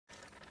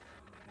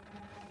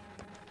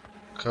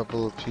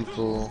couple of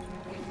people,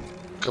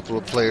 couple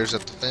of players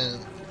at the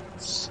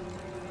fence.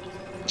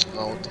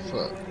 Oh, what the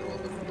fuck?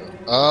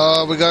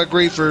 Oh, we got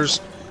griefers.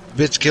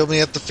 Bitch killed me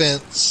at the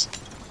fence.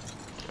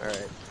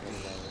 Alright.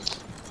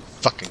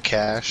 Fucking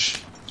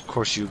cash. Of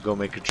course you go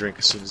make a drink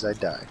as soon as I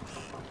die.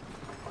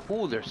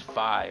 Ooh, there's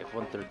 5,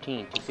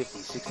 113, 250,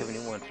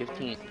 671,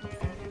 15.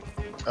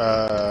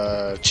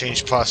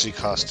 Change posse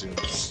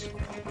costumes.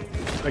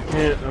 I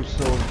can't,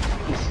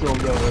 he's still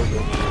going.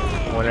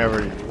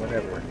 Whenever.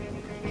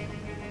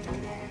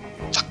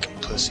 Fucking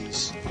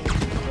pussies.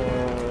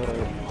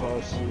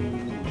 Posse.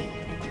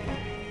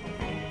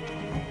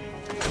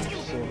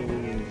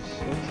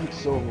 That took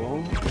so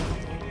long.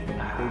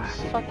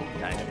 Fucking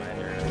dynamite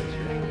arrows.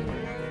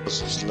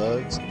 Those are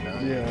slugs?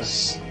 Nice.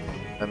 Yes.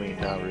 I mean,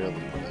 not really,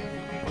 but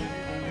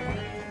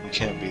you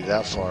can't be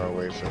that far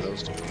away for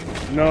those two.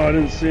 No, I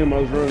didn't see him. I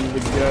was running the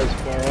guys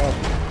far off.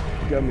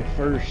 He got me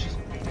first.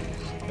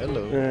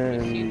 Hello.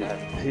 And See that?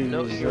 he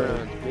No was,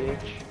 E-rounds,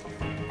 bitch.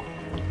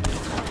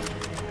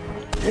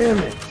 damn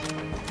it.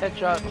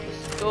 Headshot with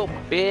the scope,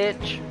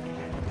 bitch.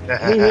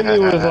 He hit me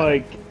with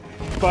like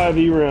 5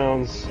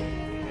 E-rounds.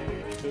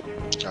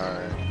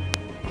 Alright.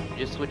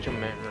 Just switch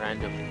them at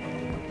random.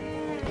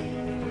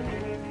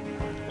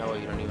 No,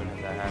 you don't even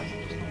have that hack.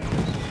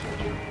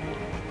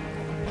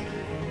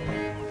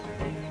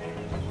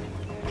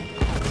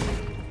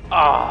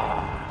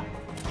 Ah!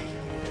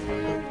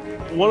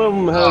 One of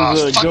them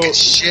has a fucking goat.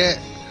 shit.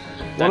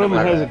 One of them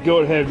Dynamite. has a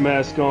goat head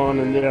mask on,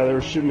 and yeah, they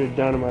were shooting me with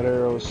dynamite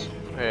arrows.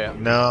 Yeah.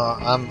 No,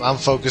 I'm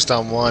focused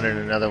on one, and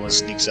another one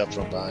sneaks up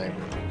from behind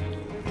me.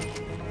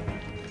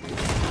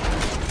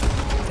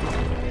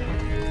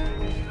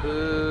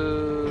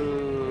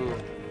 Boo.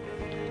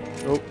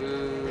 Nope.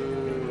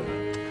 Boo.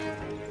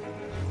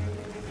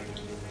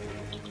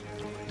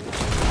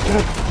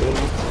 God damn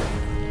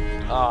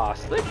it. Ah,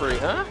 slippery,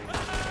 huh?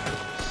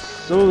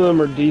 Some of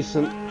them are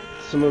decent.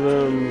 Some of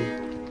them.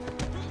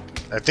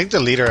 I think the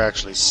leader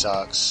actually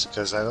sucks,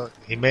 because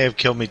he may have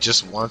killed me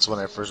just once when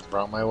I first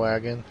brought my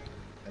wagon,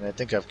 and I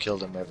think I've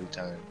killed him every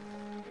time.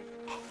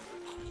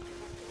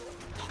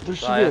 There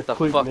should I be a have the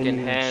quick fucking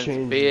menu to hands,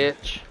 change.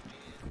 bitch.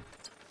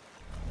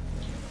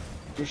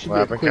 There should What be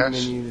a happened, quick Cash?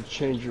 menu to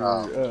change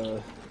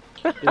your.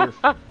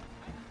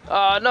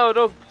 Ah, no,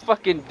 don't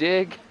fucking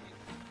dig.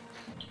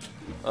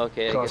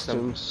 Okay, I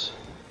costumes.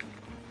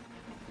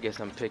 guess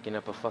I'm picking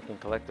up a fucking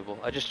collectible.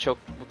 I just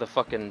choked the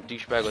fucking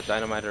douchebag with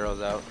dynamite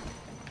arrows out.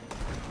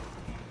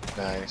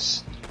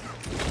 Nice.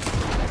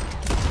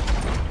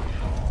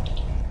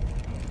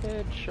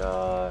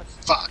 Headshot.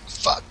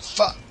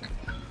 Fuck.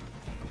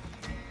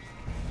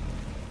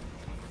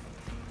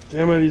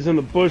 Damn it, he's in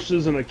the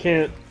bushes and I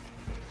can't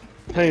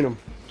paint him.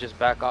 Just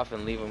back off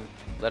and leave him.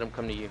 Let him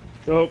come to you.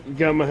 Oh,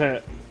 got my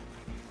hat.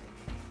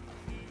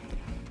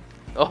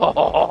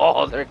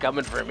 Oh, they're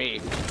coming for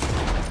me.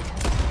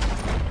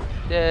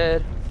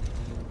 Dead.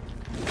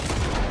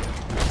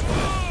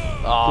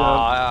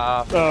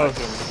 Ah, Oh,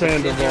 fucking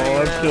Sandoval. continuing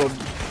I've now. killed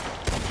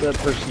that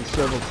person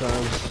several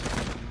times.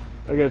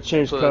 I gotta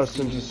change Pussy.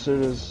 costumes as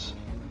soon as.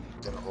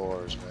 Fucking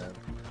whores, man.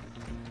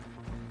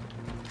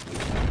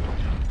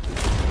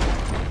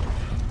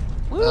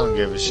 I don't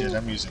give a shit.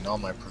 I'm using all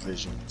my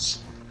provisions.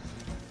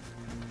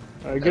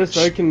 I guess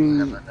I have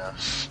can.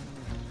 enough.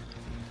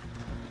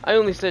 I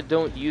only said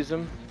don't use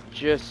them,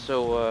 just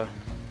so,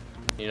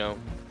 you know,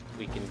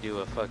 we can do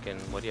a fucking,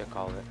 what do you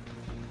call it?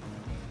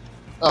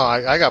 Oh,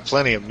 I got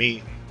plenty of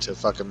meat to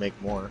fucking make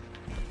more.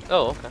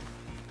 Oh, okay.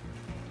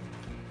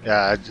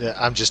 Yeah,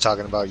 I'm just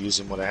talking about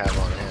using what I have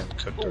on hand,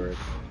 cooked already.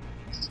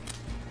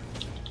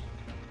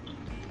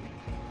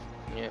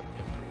 Yep,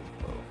 improved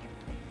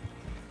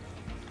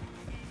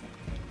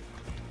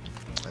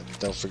bow. And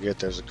don't forget,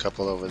 there's a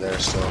couple over there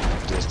still in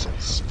the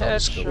distance. Probably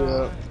still-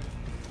 Headshot.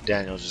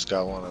 Daniel just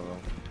got one of them.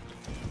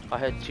 I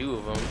had 2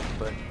 of them,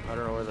 but I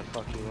don't know where the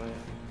fuck he went.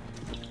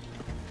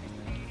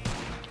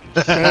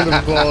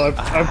 Sandoval,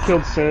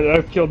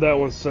 I've killed that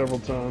one several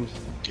times.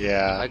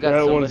 Yeah. I got That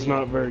somebody, one's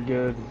not very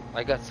good.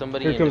 I got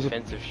somebody Here in comes a-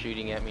 defensive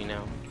shooting at me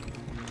now.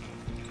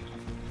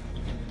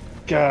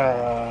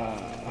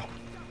 Gah.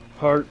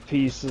 Heart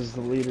Piece is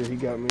the leader. He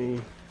got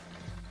me.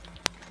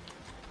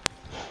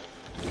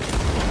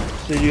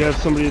 So you have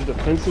somebody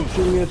defensive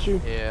shooting at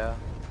you? Yeah.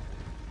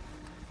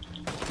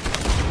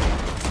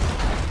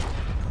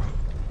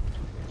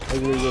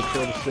 I'm gonna go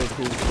try to stay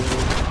cool.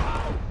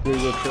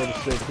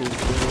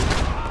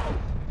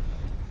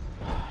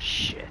 Oh,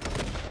 shit.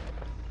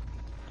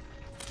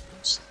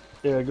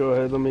 Yeah, go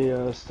ahead. Let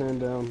me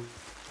stand down.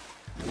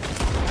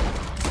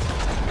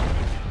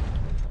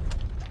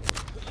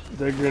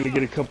 They're going to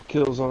get a couple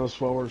kills on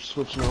us while we're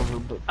switching over,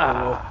 but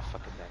Ah,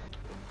 fucking that.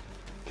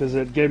 because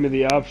it gave me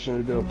the option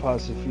to do a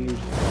posse feud.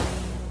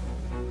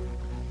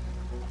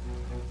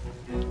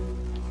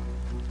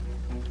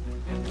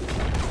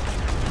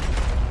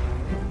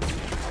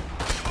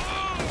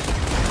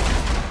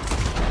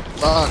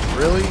 Fuck,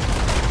 really?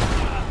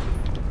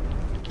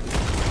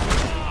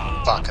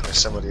 Fuck, and there's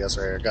somebody else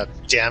right here. God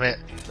damn it.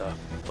 The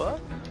fuck?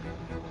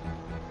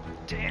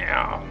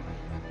 Damn.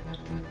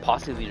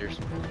 posse leader's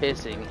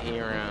pissing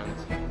around.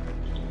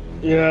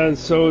 Yeah, and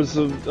so is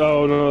the.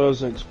 Oh no, that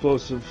was an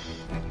explosive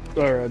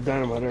or a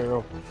dynamite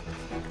arrow.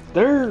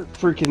 They're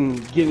freaking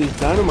getting these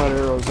dynamite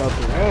arrows out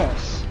their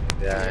ass.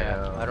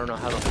 Yeah, I don't know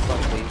how the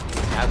fuck they even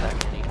have that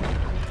many.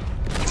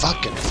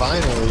 Fucking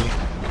finally.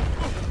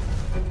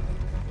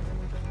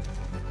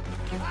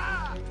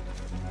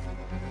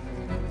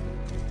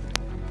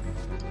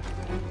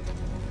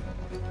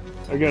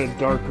 I got a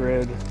dark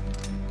red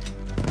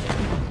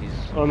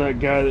He's on that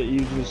guy that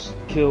you just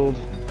killed.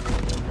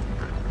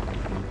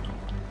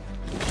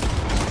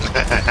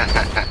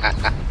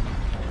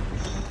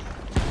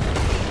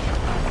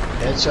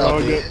 Headshot Oh,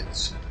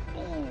 bitch.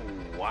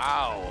 Ooh,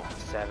 wow.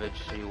 Savage,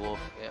 She-Wolf,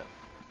 yeah.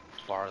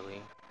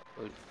 Farley.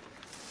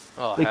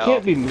 Oh, They hell.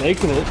 can't be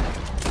making it.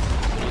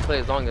 When you play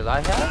as long as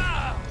I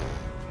have,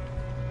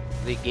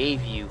 they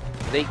gave you.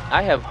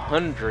 I have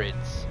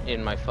hundreds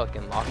in my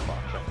fucking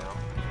lockbox right now.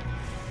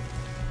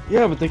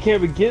 Yeah, but they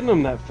can't be getting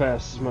them that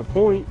fast. Is my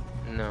point.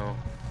 No.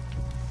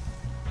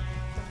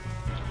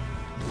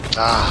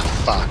 Ah,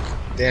 fuck.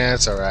 Yeah,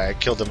 it's alright. I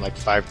killed him like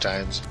 5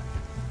 times.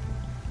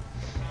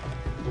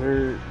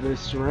 They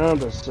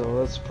surround us, so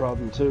that's a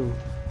problem too.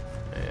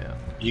 Yeah.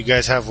 You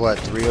guys have what,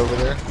 3 over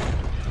there?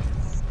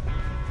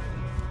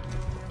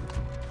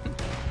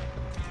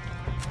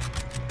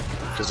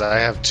 Because I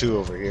have 2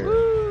 over here.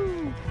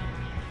 Woo!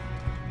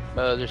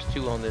 There's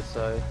 2 on this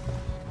side.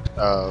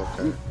 Oh,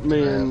 okay.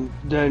 Me and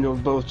Daniel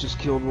both just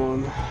killed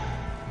one.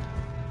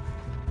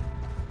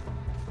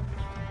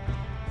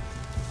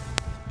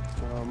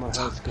 Oh, my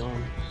head's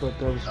gone. But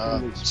that was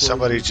from the explosion.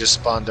 Somebody just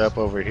spawned up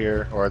over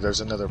here, or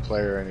there's another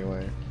player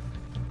anyway.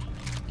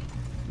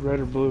 Red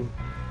or blue?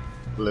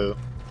 Blue.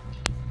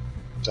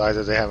 So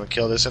either they haven't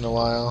killed us in a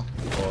while,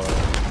 or...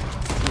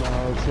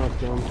 No, it's not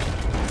them.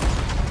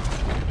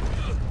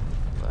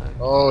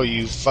 Oh,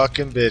 you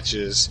fucking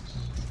bitches.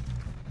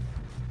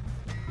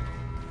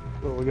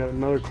 Oh, we got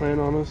another clan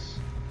on us.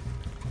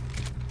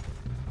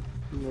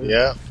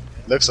 Yeah,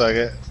 looks like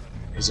it.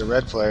 He's a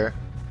red player.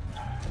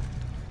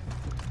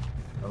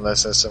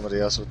 Unless that's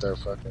somebody else with their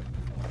fucking...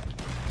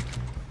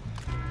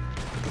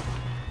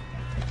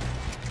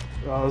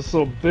 Oh, this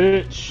little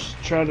bitch.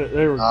 Try to.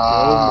 There we go.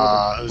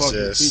 Ah, who's motherfucking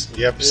this? piece of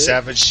Yep, shit.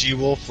 Savage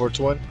She-Wolf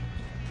 421?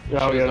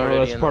 Oh, She's yeah, no, already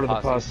that's in part the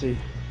of the posse.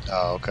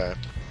 Oh, okay.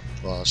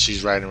 Well,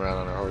 she's riding around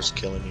on her horse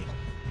killing me.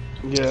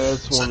 Yeah,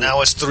 that's So one.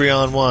 now it's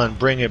 3-on-1.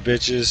 Bring it,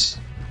 bitches.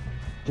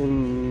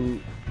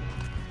 Then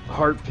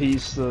Heart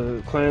Piece,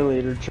 the clan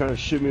leader, trying to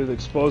shoot me with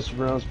explosive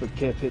rounds, but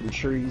kept hitting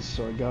trees,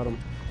 so I got him.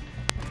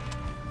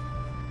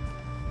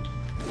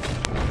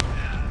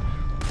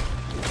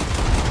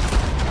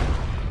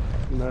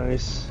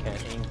 Nice.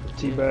 Can't aim for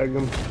Teabagged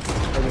him. I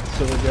got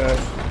this other guy.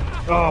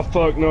 Oh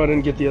fuck! No, I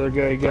didn't get the other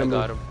guy. He got I me.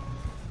 got him.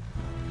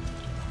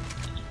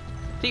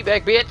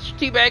 Teabag, bitch!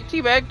 Teabag,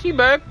 teabag,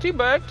 teabag,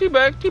 teabag,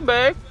 teabag,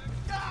 teabag.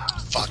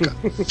 Fuck.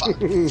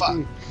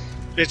 Fuck.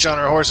 Bitch on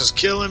her horse is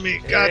killing me.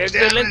 God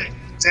damn it.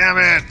 Damn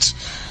it.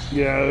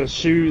 Yeah,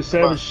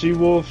 Savage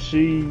She-Wolf.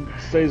 She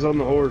stays on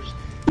the horse.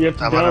 You have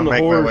to I'm down gonna the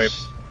make my way.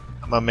 horse.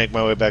 I'm gonna make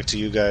my way back to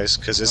you guys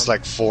because it's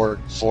like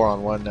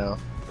 4-on-1 now.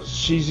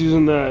 She's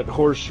using that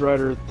horse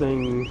rider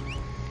thing, so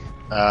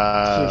she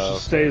Okay.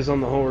 stays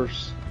on the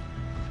horse.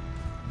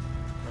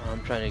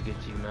 I'm trying to get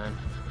you, man.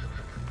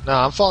 No,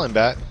 I'm falling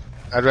back.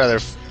 I'd rather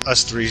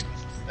us 3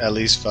 at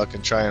least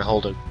fucking try and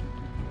hold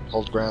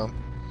ground.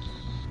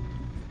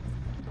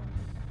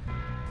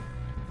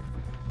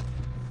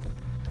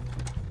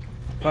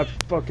 Pop your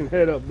fucking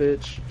head up,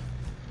 bitch.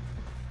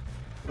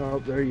 Oh,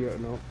 there you go.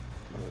 No.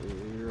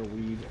 You're a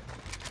weed.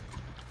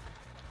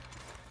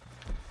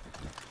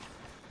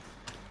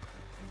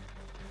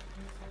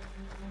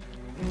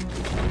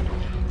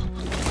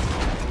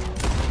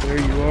 There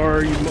you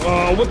are.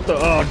 Oh, what the?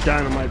 Oh,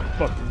 dynamite.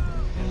 Fucking.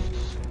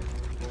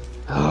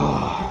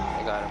 Oh,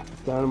 I got him.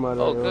 dynamite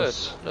Oh, good.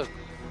 arrows. Look,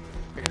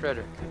 your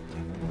shredder.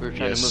 We were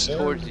trying Yes, to move sir.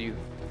 towards you.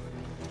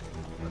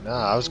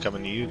 Nah, I was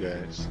coming to you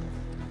guys.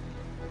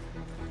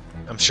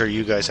 I'm sure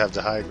you guys have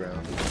the high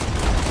ground.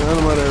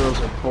 Dynamite arrows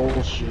are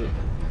bullshit.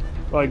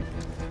 Like,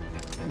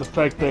 the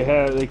fact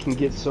they can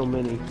get so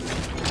many.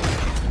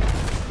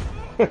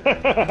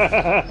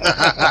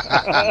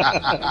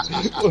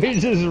 We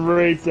just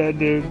raped that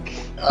dude.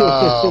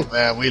 Oh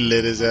man, we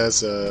lit his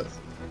ass up.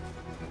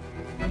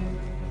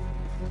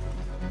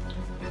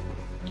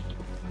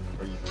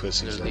 Are you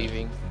pussies? They're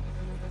leaving.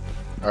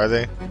 Are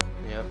they?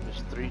 Yep,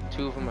 there's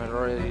 2 of them had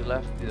already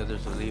left. The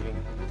others are leaving.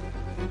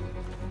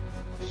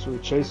 Should we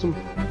chase him?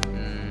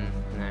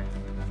 Nah.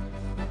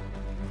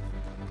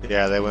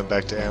 Yeah, they went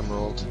back to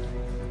Emerald.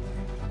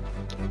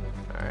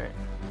 Alright.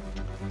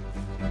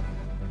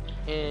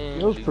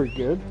 And That was pretty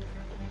good.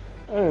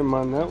 I didn't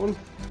mind that one.